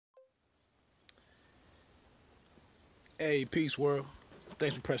Hey, peace world.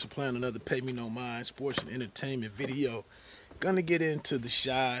 Thanks for pressing play on another Pay Me No Mind sports and entertainment video. Gonna get into the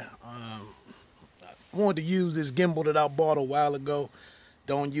shy. I wanted to use this gimbal that I bought a while ago.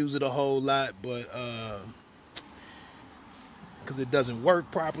 Don't use it a whole lot, but because it doesn't work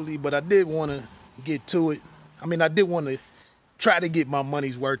properly. But I did want to get to it. I did want to try to get my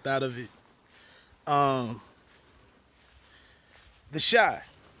money's worth out of it. The shy.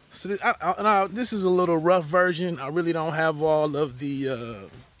 So this is a little rough version. I really don't have all of the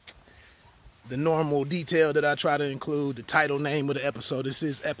normal detail that I try to include. The title name of the episode. This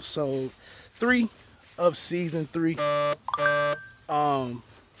is episode 3 of season 3. I'm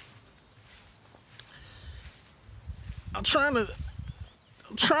trying to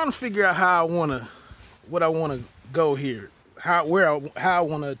figure out what I want to go here. How I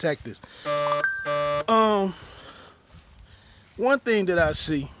want to attack this. One thing that I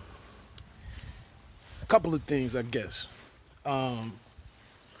see. Couple of things, I guess.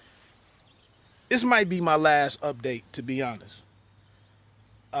 This might be my last update, to be honest.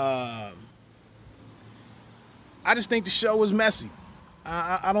 I just think the show is messy.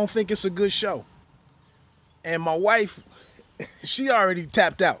 I don't think it's a good show. And my wife, she already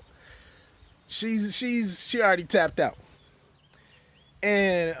tapped out. She already tapped out.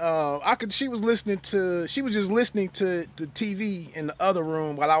 And she was just listening to the TV in the other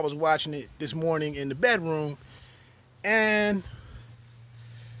room while I was watching it this morning in the bedroom, and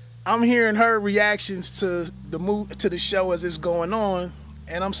I'm hearing her reactions to the show as it's going on,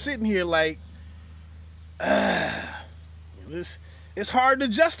 and I'm sitting here like, it's hard to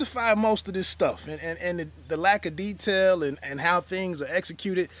justify most of this stuff, and the lack of detail and how things are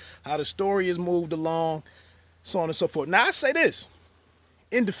executed, how the story is moved along, so on and so forth. Now I say this.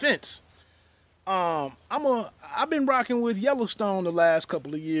 In defense, I've been rocking with Yellowstone the last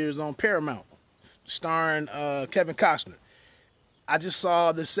couple of years on Paramount, starring Kevin Costner. I just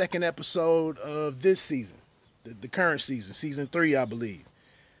saw the second episode of this season, the current season, season 3, I believe.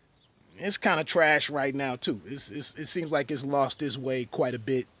 It's kind of trash right now too. It seems like it's lost its way quite a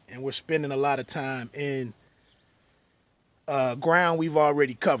bit, and we're spending a lot of time in ground we've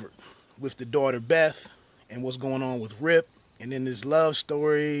already covered with the daughter Beth and what's going on with Rip. And then this love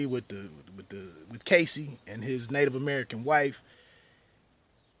story with Casey and his Native American wife.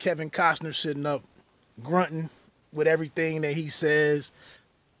 Kevin Costner sitting up grunting with everything that he says.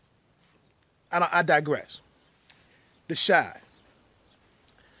 I digress. The Shy.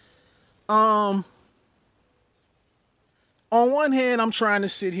 On one hand, I'm trying to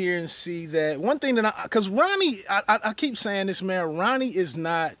sit here and see that one thing because Ronnie, I keep saying this, man. Ronnie is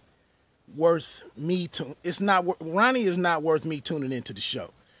not worth me Ronnie is not worth me tuning into the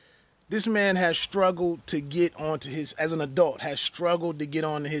show. This man has struggled to get onto as an adult, has struggled to get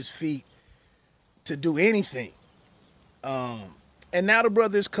onto his feet to do anything. And now the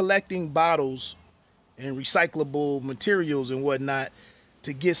brother is collecting bottles and recyclable materials and whatnot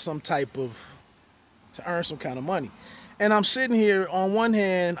to get to earn some kind of money. And I'm sitting here, on one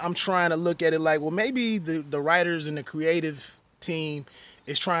hand, I'm trying to look at it like, well, maybe the writers and the creative team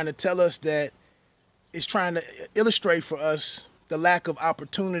is trying to tell us that, it's trying to illustrate for us the lack of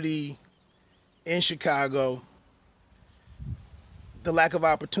opportunity in Chicago, the lack of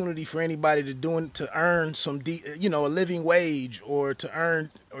opportunity for anybody to earn a living wage or to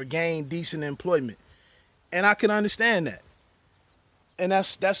earn or gain decent employment. And I can understand that. And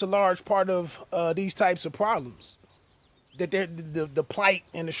that's a large part of these types of problems, that they're the plight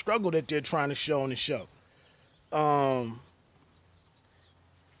and the struggle that they're trying to show on the show.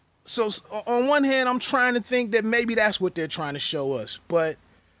 So on one hand, I'm trying to think that maybe that's what they're trying to show us, but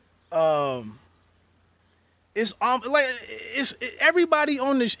it's everybody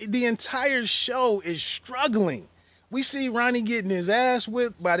on the entire show is struggling. We see Ronnie getting his ass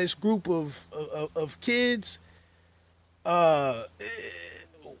whipped by this group of kids.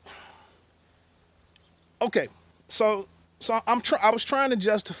 Okay, so I was trying to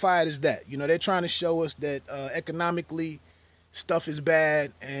justify it as that. They're trying to show us that economically, stuff is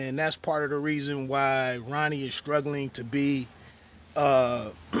bad, and that's part of the reason why Ronnie is struggling to be,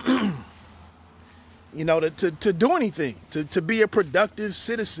 to do anything, to be a productive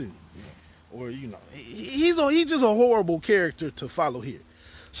citizen, or he's just a horrible character to follow here.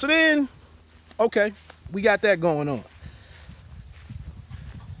 So then, okay, we got that going on.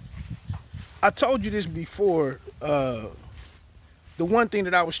 I told you this before. The one thing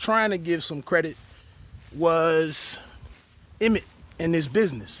that I was trying to give some credit was Emmett in this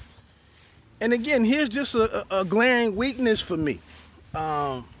business. And again, here's just a glaring weakness for me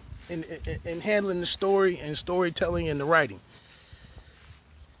in handling the story and storytelling and the writing.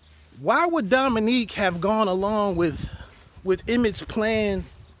 Why would Dominique have gone along with with Emmett's plan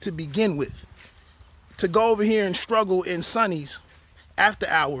to begin with, to go over here and struggle in Sonny's after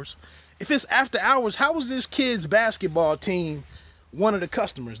hours. If it's after hours, how is this kid's basketball team one of the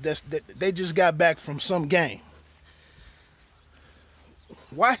customers that they just got back from some game?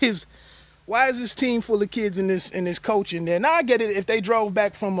 Why is this team full of kids in this coach in there? Now I get it if they drove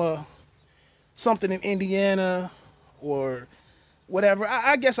back from something in Indiana or whatever.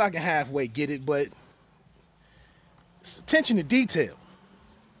 I guess I can halfway get it, but it's attention to detail.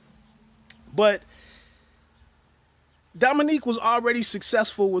 But Dominique was already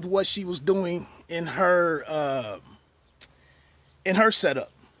successful with what she was doing in her setup.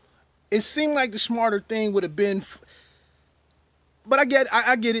 It seemed like the smarter thing would have been, but I get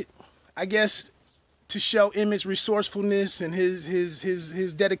it. I guess to show Emmett's resourcefulness and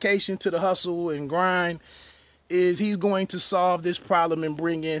his dedication to the hustle and grind is he's going to solve this problem and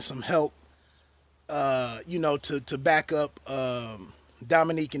bring in some help, to back up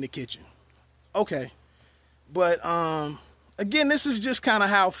Dominique in the kitchen. Okay. But again, this is just kind of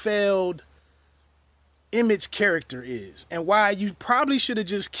how failed Emmett's character is and why you probably should have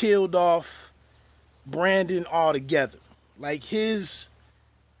just killed off Brandon altogether. Like his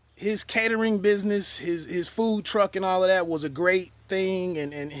catering business, his food truck and all of that was a great thing,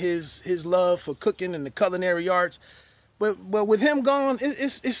 and his love for cooking and the culinary arts. But with him gone,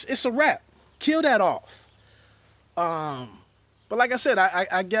 it's a wrap. Kill that off. But like I said,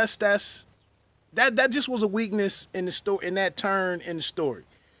 I guess that just was a weakness in the story, in that turn in the story.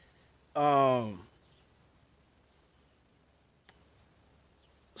 So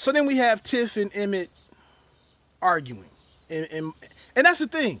then we have Tiff and Emmett arguing, and that's the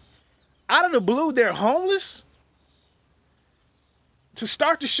thing. Out of the blue, they're homeless. To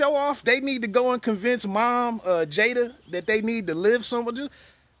start the show off, they need to go and convince Mom, Jada, that they need to live somewhere.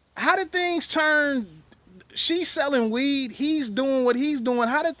 How did things turn? She's selling weed. He's doing what he's doing.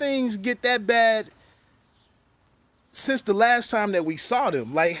 How did things get that bad since the last time that we saw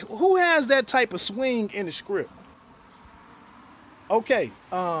them? Like, who has that type of swing in the script? Okay,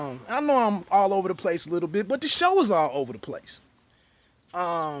 I know I'm all over the place a little bit, but the show is all over the place.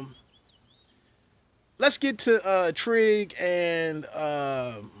 Let's get to Trig and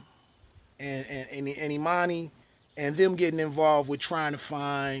Imani and them getting involved with trying to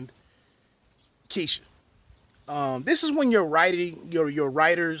find Keisha. This is when your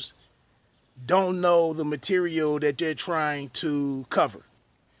writers don't know the material that they're trying to cover.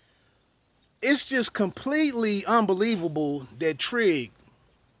 It's just completely unbelievable that Trig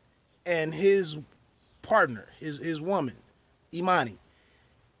and his partner, his woman, Imani,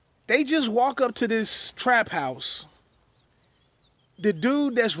 they just walk up to this trap house. The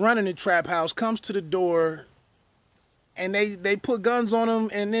dude that's running the trap house comes to the door and they put guns on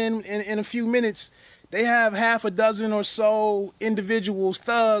him, and then in a few minutes they have half a dozen or so individuals,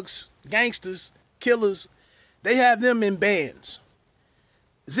 thugs, gangsters, killers. They have them in bands,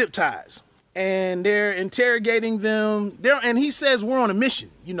 zip ties, and they're interrogating them. And he says, we're on a mission.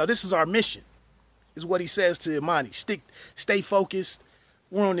 This is our mission, is what he says to Imani. Stay focused.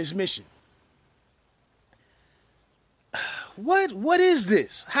 We're on this mission. What is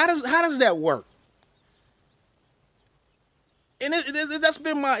this? How does that work? And that's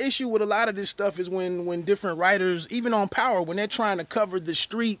been my issue with a lot of this stuff, is when different writers, even on Power, when they're trying to cover the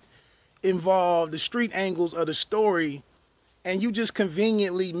street angles of the story, and you just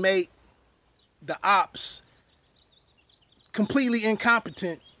conveniently make the ops completely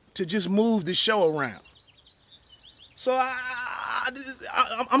incompetent to just move the show around. So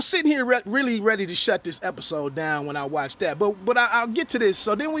I'm sitting here really ready to shut this episode down when I watch that. But I'll get to this.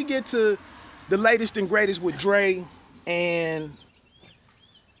 So then we get to the latest and greatest with Dre and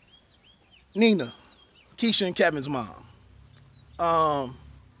Nina, Keisha and Kevin's mom.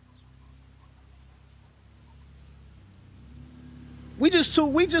 We just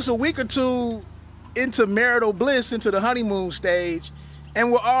a week or two into marital bliss, into the honeymoon stage,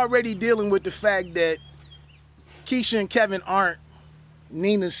 and we're already dealing with the fact that Keisha and Kevin aren't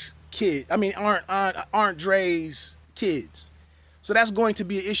Nina's kid. Aren't Dre's kids. So that's going to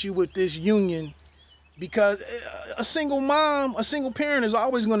be an issue with this union, because a single mom, a single parent is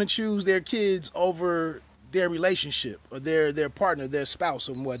always going to choose their kids over their relationship or their partner, their spouse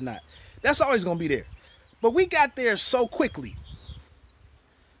and whatnot. That's always going to be there. But we got there so quickly.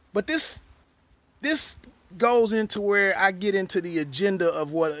 But this goes into where I get into the agenda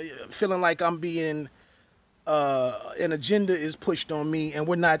of what, feeling like I'm being, an agenda is pushed on me, and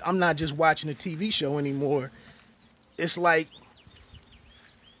I'm not just watching a TV show anymore. It's like,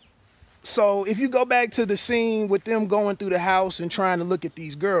 so if you go back to the scene with them going through the house and trying to look at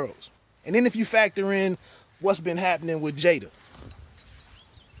these girls, and then if you factor in what's been happening with Jada.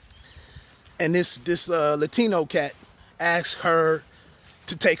 And this Latino cat asked her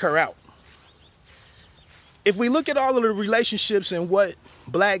to take her out. If we look at all of the relationships and what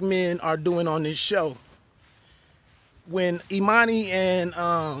black men are doing on this show, when Imani and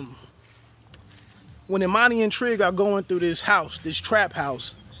Trig are going through this house, this trap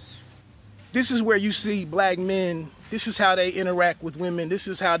house, this is where you see black men, this is how they interact with women, this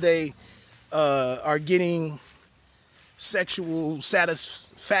is how they are getting sexual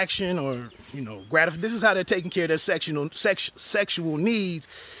satisfaction or, this is how they're taking care of their sexual needs,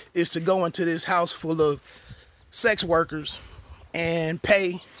 is to go into this house full of sex workers and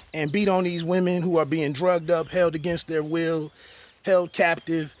pay and beat on these women who are being drugged up, held against their will, held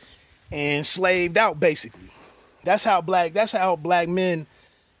captive, and slaved out, basically. That's how black men,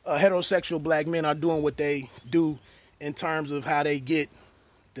 heterosexual black men, are doing what they do in terms of how they get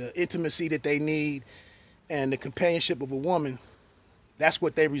the intimacy that they need and the companionship of a woman. That's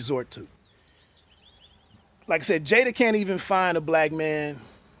what they resort to. Like I said, Jada can't even find a black man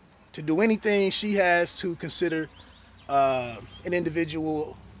to do anything. She has to consider an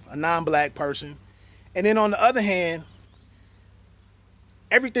individual, a non-black person. And then on the other hand,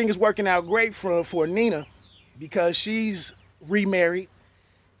 everything is working out great for Nina, because she's remarried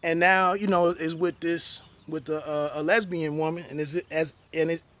and now, is with a lesbian woman and is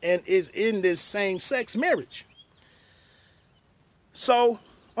in this same-sex marriage. So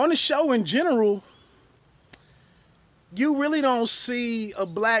on the show in general, you really don't see a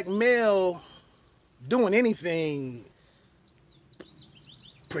black male doing anything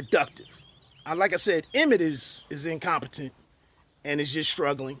productive. Like I said, Emmett is incompetent and is just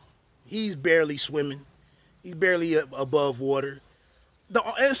struggling. He's barely swimming. He's barely above water.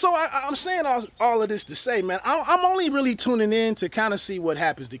 And so I'm saying all of this to say, man, I'm only really tuning in to kind of see what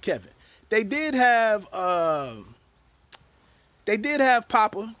happens to Kevin. They did have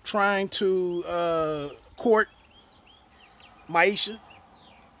Papa trying to court Maisha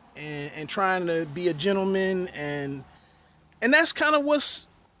and trying to be a gentleman, and that's kind of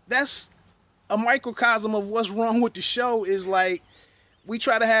that's a microcosm of what's wrong with the show. Is like, we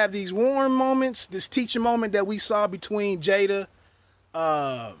try to have these warm moments, this teaching moment that we saw between Jada,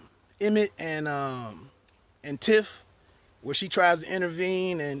 Emmett, and Tiff, where she tries to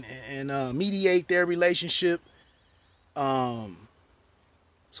intervene and mediate their relationship. So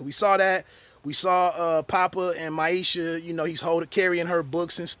we saw that. We saw Papa and Maisha, he's carrying her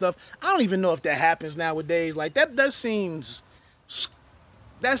books and stuff. I don't even know if that happens nowadays. Like, that seems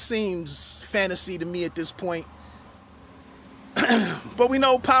fantasy to me at this point. But we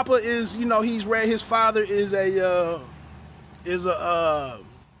know Papa is, he's read, his father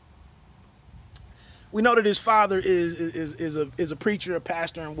we know that his father is a preacher, a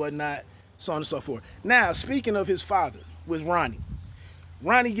pastor, and whatnot, so on and so forth. Now, speaking of his father, with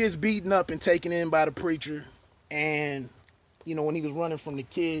Ronnie gets beaten up and taken in by the preacher, and when he was running from the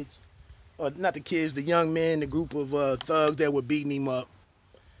kids, not the kids, the young men, the group of thugs that were beating him up.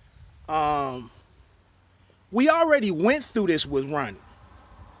 We already went through this with Ronnie.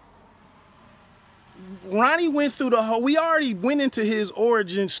 Ronnie went through we already went into his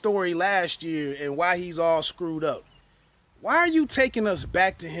origin story last year and why he's all screwed up. Why are you taking us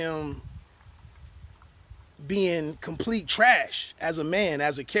back to him being complete trash as a man,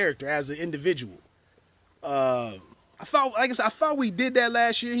 as a character, as an individual? I thought we did that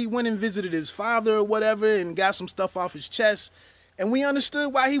last year. He went and visited his father or whatever and got some stuff off his chest, and we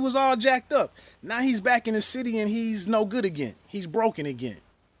understood why he was all jacked up. Now he's back in the city and he's no good again. He's broken again.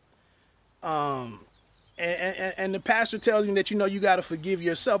 And the pastor tells him that, you got to forgive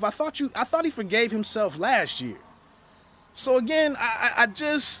yourself. I thought he forgave himself last year. So again,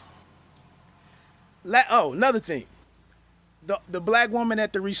 another thing, the black woman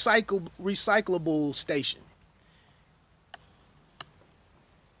at the recyclable station.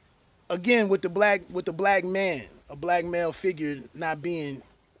 Again, with the black man, a black male figure not being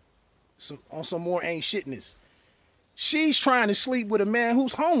on some more ain't shitness. She's trying to sleep with a man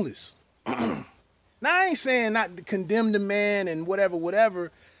who's homeless. Now, I ain't saying not to condemn the man and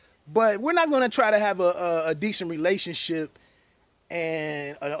whatever, but we're not going to try to have a decent relationship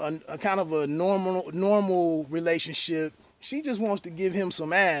and a kind of a normal relationship. She just wants to give him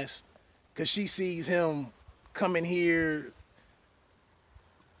some ass because she sees him coming here.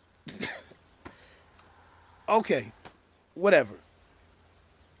 Okay, whatever.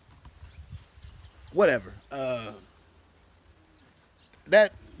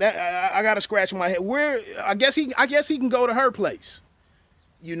 I gotta scratch my head. I guess he can go to her place,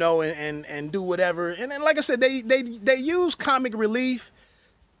 and do whatever. And then, like I said, they use comic relief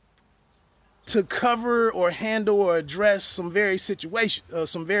to cover or handle or address some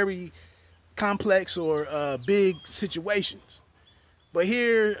very complex or big situations. But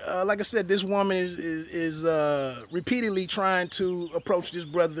here, like I said, this woman is repeatedly trying to approach this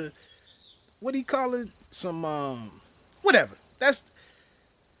brother. What do you call it? Some whatever. That's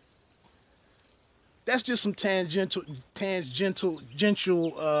just some tangential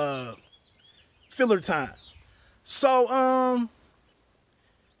filler time. So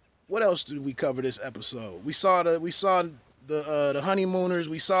what else did we cover this episode? We saw the honeymooners.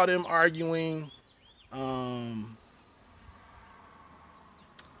 We saw them arguing. And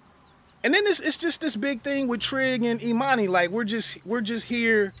then it's just this big thing with Trig and Imani. Like we're just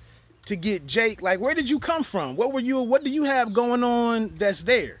here to get Jake. Like, where did you come from? What do you have going on that's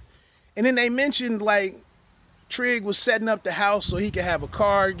there? And then they mentioned like Trig was setting up the house so he could have a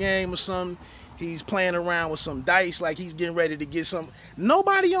card game or something. He's playing around with some dice, like he's getting ready to get some.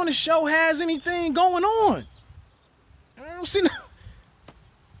 Nobody on the show has anything going on. I don't see no,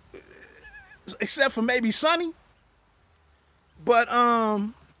 except for maybe Sonny. But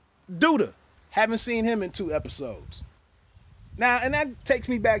Duda, haven't seen him in 2 episodes. Now, and that takes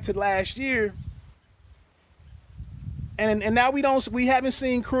me back to last year. And now we haven't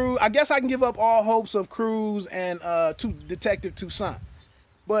seen Cruz. I guess I can give up all hopes of Cruz and Detective Toussaint.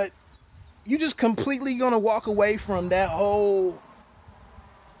 But you just completely gonna walk away from that all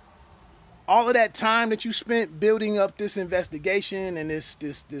of that time that you spent building up this investigation and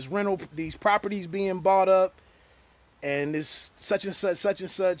this rental, these properties being bought up, and this such and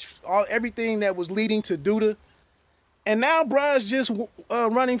such, everything that was leading to Duda, and now bruh's just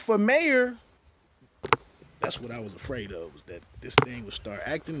running for mayor. That's what I was afraid of, was that this thing would start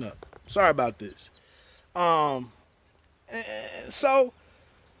acting up. Sorry about this. So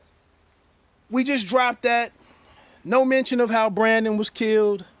we just dropped that. No mention of how Brandon was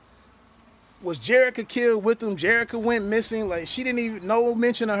killed. Was Jerica killed with him? Jerica went missing. Like, she didn't even, no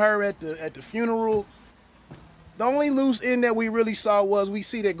mention of her at the funeral. The only loose end that we really saw was we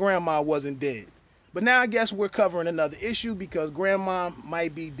see that Grandma wasn't dead. But now I guess we're covering another issue because Grandma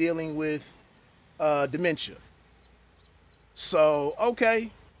might be dealing with dementia. So,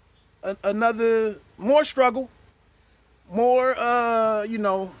 okay. Another, more struggle. More,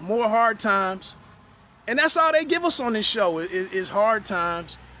 more hard times. And that's all they give us on this show is hard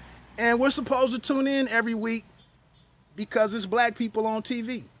times. And we're supposed to tune in every week because it's black people on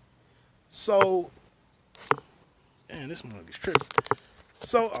TV. So, man, this mug is tripping.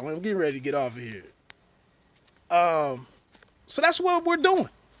 So, I'm getting ready to get off of here. So that's what we're doing.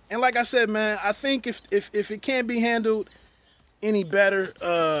 And like I said, man, I think if it can't be handled any better,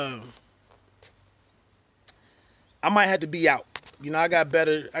 I might have to be out. You know, I got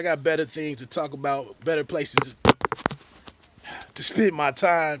better things to talk about, better places to spend my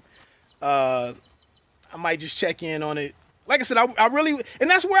time. I might just check in on it. Like I said, I really, and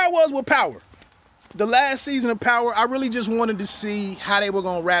that's where I was with Power. The last season of Power, I really just wanted to see how they were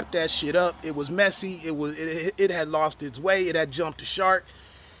gonna wrap that shit up. It was messy. It had lost its way. It had jumped the shark,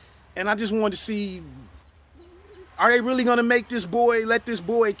 and I just wanted to see, are they really gonna let this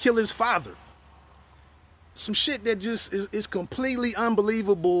boy kill his father? Some shit that just is completely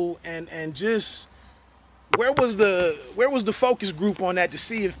unbelievable, and just where was the focus group on that to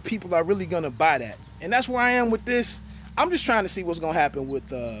see if people are really gonna buy that? And that's where I am with this. I'm just trying to see what's gonna happen with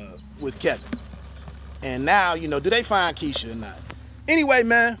Kevin. And now, do they find Keisha or not? Anyway,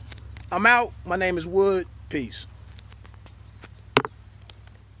 man, I'm out. My name is Wood. Peace.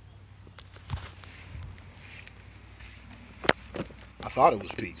 I thought it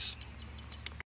was peace.